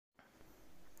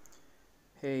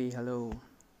Hey, hello.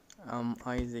 I'm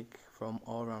Isaac from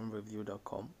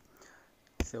allroundreview.com.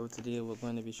 So today we're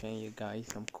going to be showing you guys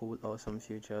some cool, awesome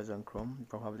features on Chrome you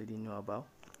probably didn't know about.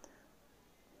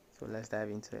 So let's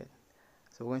dive into it.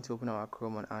 So we're going to open our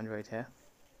Chrome on Android here.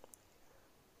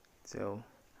 So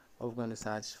what we're going to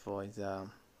search for is our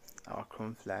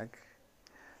Chrome flag.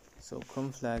 So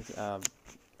Chrome flags are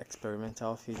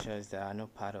experimental features that are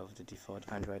not part of the default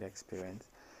Android experience.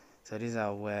 So these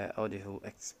are where all the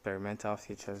experimental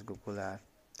features Google are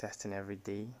testing every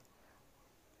day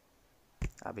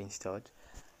are being stored.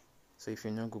 So if you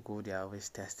know Google, they are always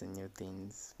testing new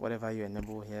things. Whatever you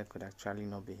enable here could actually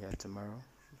not be here tomorrow.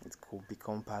 It could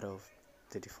become part of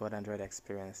the default Android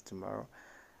experience tomorrow.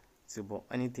 So but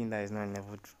anything that is not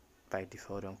enabled by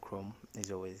default on Chrome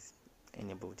is always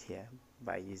enabled here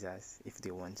by users if they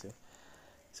want to.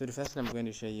 So the first thing I'm going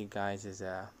to show you guys is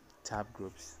tab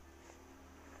groups.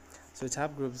 So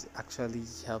tab groups actually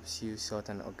helps you sort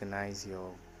and organize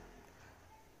your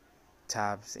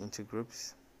tabs into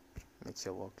groups. Makes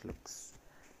your work looks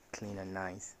clean and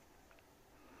nice.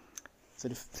 So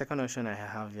the second option I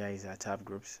have here is tab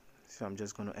groups. So I'm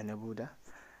just going to enable that.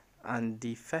 And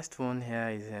the first one here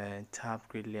is tab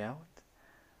grid layout.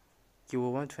 You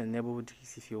will want to enable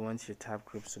this if you want your tab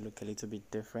groups to look a little bit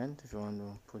different. If you want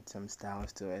to put some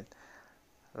styles to it,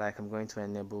 like I'm going to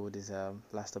enable this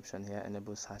last option here,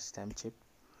 enable search term chip.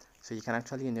 So you can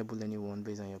actually enable any one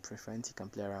based on your preference. You can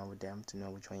play around with them to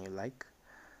know which one you like.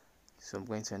 So I'm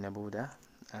going to enable that,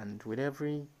 and with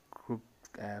every group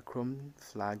Chrome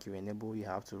flag you enable, you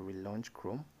have to relaunch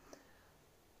Chrome.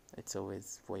 It's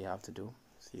always what you have to do,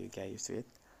 so you get used to it.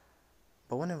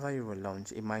 But whenever you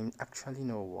relaunch, it might actually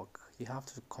not work. You have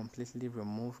to completely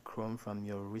remove Chrome from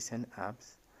your recent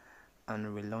apps and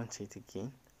relaunch it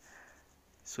again.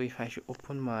 So if I should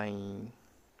open my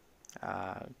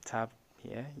tab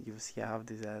here, you see I have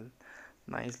this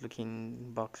nice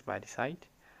looking box by the side.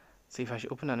 So if I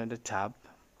should open another tab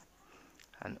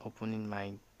and opening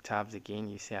my tabs again,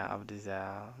 you see I have this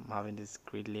I'm having this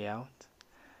grid layout.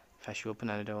 If I should open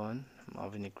another one, I'm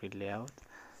having a grid layout.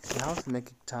 So how to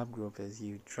make a tab group is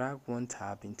you drag one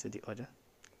tab into the other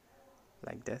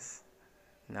like this.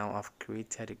 Now I've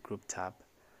created a group tab.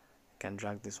 You can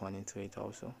drag this one into it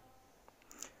also.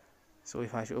 So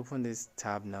if I should open this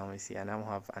tab now, you see I now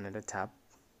have another tab.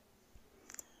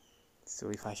 So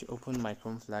if I should open my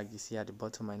Chrome flag, you see at the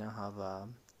bottom I now have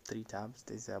 3 tabs.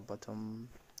 There's a bottom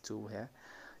tool here.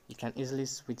 You can easily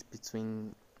switch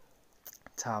between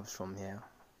tabs from here,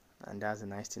 and that's the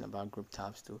nice thing about group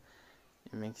tabs too.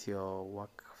 It makes your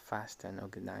work fast and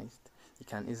organized. You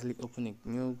can easily open a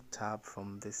new tab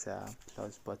from this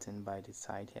plus button by the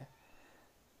side here.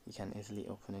 You can easily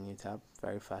open a new tab,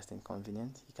 very fast and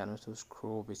convenient. You can also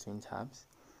scroll between tabs.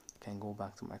 You can go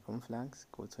back to my Chrome flags,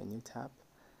 go to a new tab.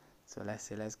 So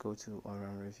let's go to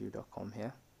allroundreview.com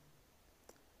here.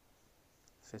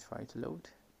 Search for it to load.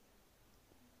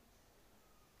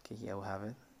 Okay, here we have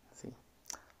it. See,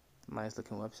 nice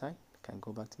looking website. You can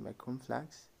go back to my Chrome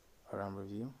flags, around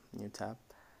review, new tab.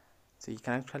 So you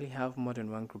can actually have more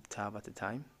than one group tab at a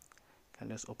time. You can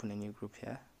just open a new group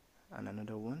here and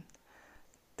another one,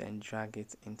 then drag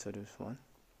it into this one.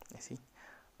 You see,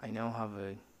 I now have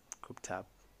a group tab,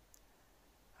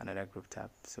 another group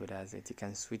tab. So that's it. You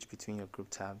can switch between your group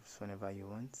tabs whenever you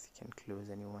want. You can close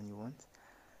anyone you want.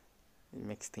 It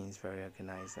makes things very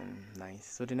organized and nice.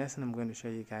 So the next thing I'm going to show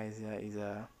you guys here is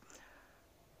a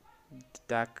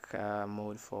dark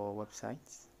mode for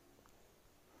websites.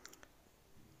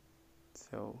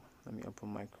 So let me open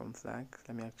my Chrome flag.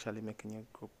 Let me actually make a new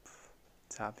group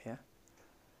tab here.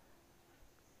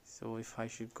 So if I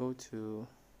should go to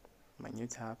my new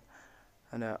tab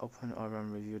and open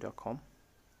allroundreview.com,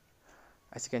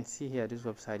 as you can see here, this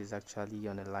website is actually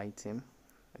on a light theme.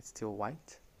 It's still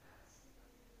white,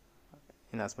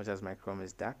 in as much as my Chrome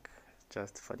is dark,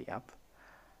 just for the app.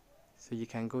 So you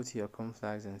can go to your Chrome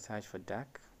flags and search for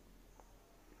dark.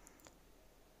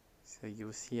 So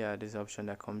you'll see this option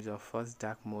that comes up first,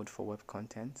 dark mode for web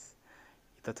contents.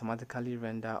 It automatically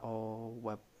render all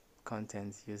web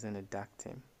contents using a dark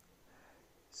theme.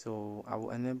 So I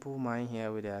will enable mine here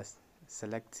with a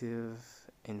selective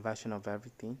inversion of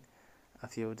everything. I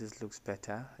feel this looks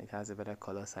better. It has a better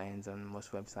color science on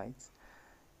most websites.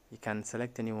 You can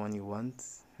select anyone you want,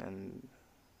 and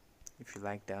if you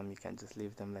like them, you can just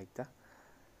leave them like that.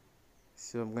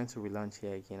 So I'm going to relaunch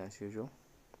here again as usual.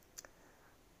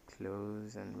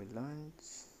 Close and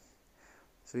relaunch.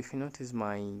 So if you notice,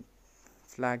 my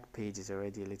flag page is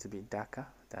already a little bit darker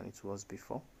than it was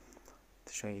before.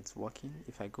 To show you it's working,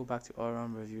 if I go back to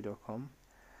allroundreview.com,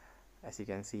 as you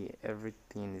can see,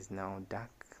 everything is now dark,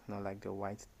 not like the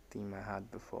white theme I had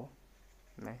before.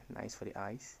 nice for the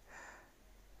eyes,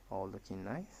 all looking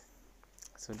nice.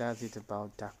 So that's it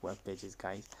about dark web pages,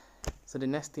 guys. So the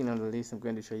next thing on the list I'm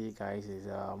going to show you guys is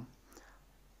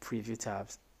preview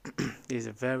tabs. It's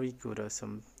a very good,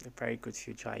 awesome, a very good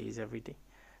feature I use every day.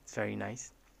 It's very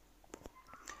nice.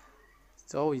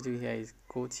 So all we do here is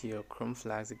go to your Chrome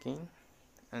flags again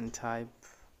and type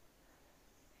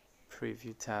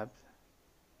preview tab.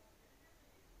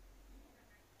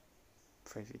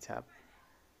 Preview tab.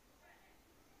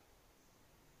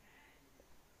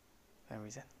 Where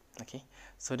is it? Okay,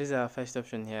 so this is our first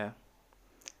option here.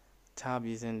 Tab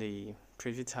using the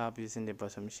preview tab using the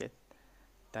bottom sheet.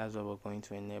 That's what we're going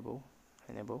to enable.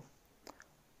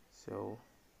 So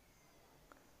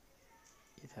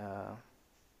it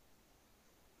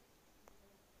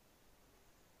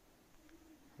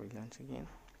relaunch again.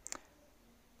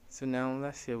 So now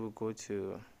let's say we'll go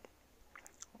to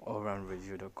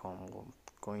allaroundreview.com. We're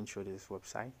going through this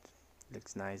website.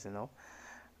 Looks nice and all.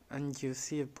 And you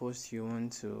see a post you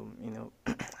want to,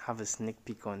 have a sneak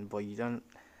peek on, but you don't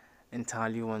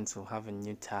entirely want to have a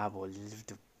new tab or leave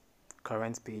the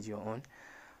current page you're on.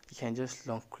 You can just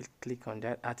click on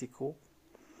that article.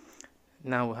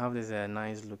 Now we have this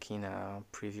nice looking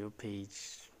preview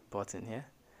page button here.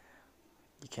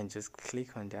 You can just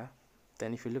click on that.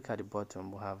 Then if you look at the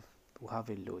bottom, we'll have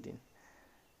a loading.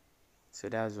 So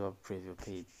that's what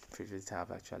preview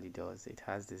tab actually does. It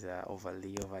has this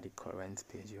overlay over the current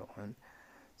page you're on.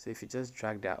 So if you just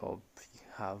drag that up, you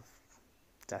have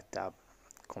that tab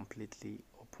completely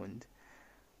opened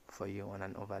for you on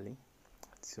an overlay.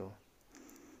 So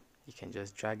you can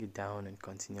just drag it down and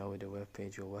continue with the web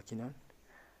page you're working on,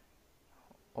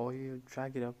 or you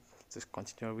drag it up, just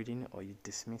continue reading, or you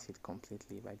dismiss it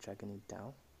completely by dragging it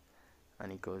down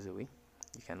and it goes away.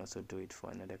 You can also do it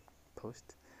for another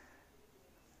post,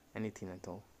 anything at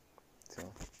all. So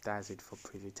that's it for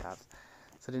preview tabs.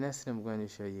 So the next thing I'm going to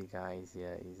show you guys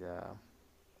here is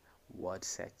word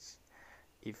search.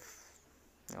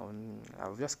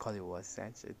 I'll just call it word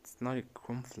search. It's not a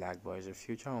Chrome flag, but it's a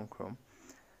feature on Chrome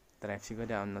that I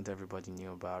figured out not everybody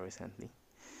knew about recently.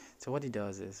 So what it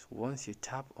does is, once you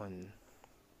tap on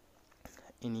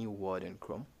any word in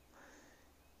Chrome,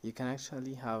 you can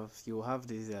actually have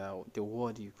this the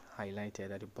word you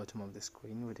highlighted at the bottom of the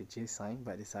screen with the J sign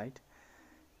by the side.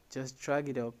 Just drag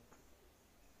it up.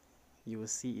 You will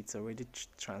see it's already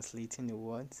translating the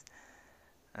words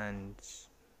and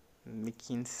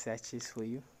making searches for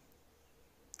you,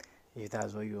 if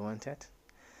that's what you wanted.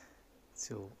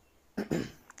 So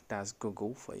that's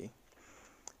Google for you.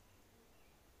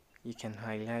 You can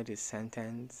highlight a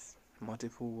sentence,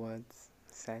 multiple words,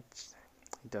 search.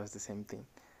 It does the same thing.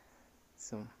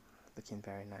 So looking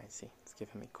very nice. See, it's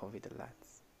giving me COVID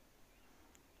alerts.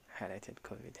 Highlighted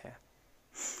COVID here.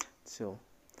 So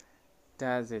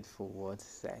that's it for word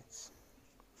search.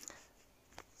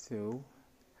 So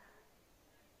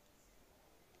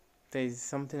there's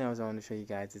something else I want to show you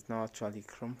guys. It's not actually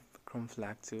Chrome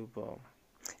flag too, but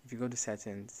if you go to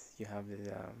settings, you have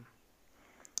the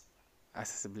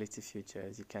accessibility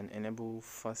features. You can enable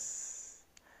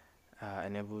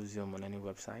enable zoom on any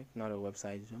website, not a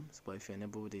website zooms, but if you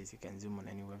enable this, you can zoom on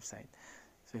any website.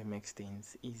 So it makes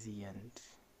things easy and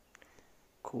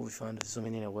cool. If you want to zoom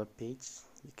in a web page,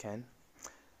 you can.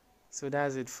 So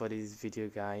that's it for this video,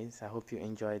 guys. I hope you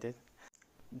enjoyed it.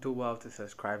 Do well to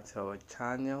subscribe to our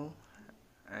channel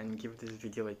and give this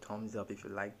video a thumbs up if you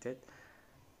liked it,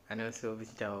 and also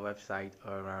visit our website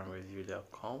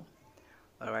allaroundreview.com.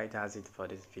 Alright, that's it for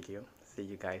this video. See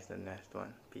you guys in the next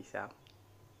one. Peace out.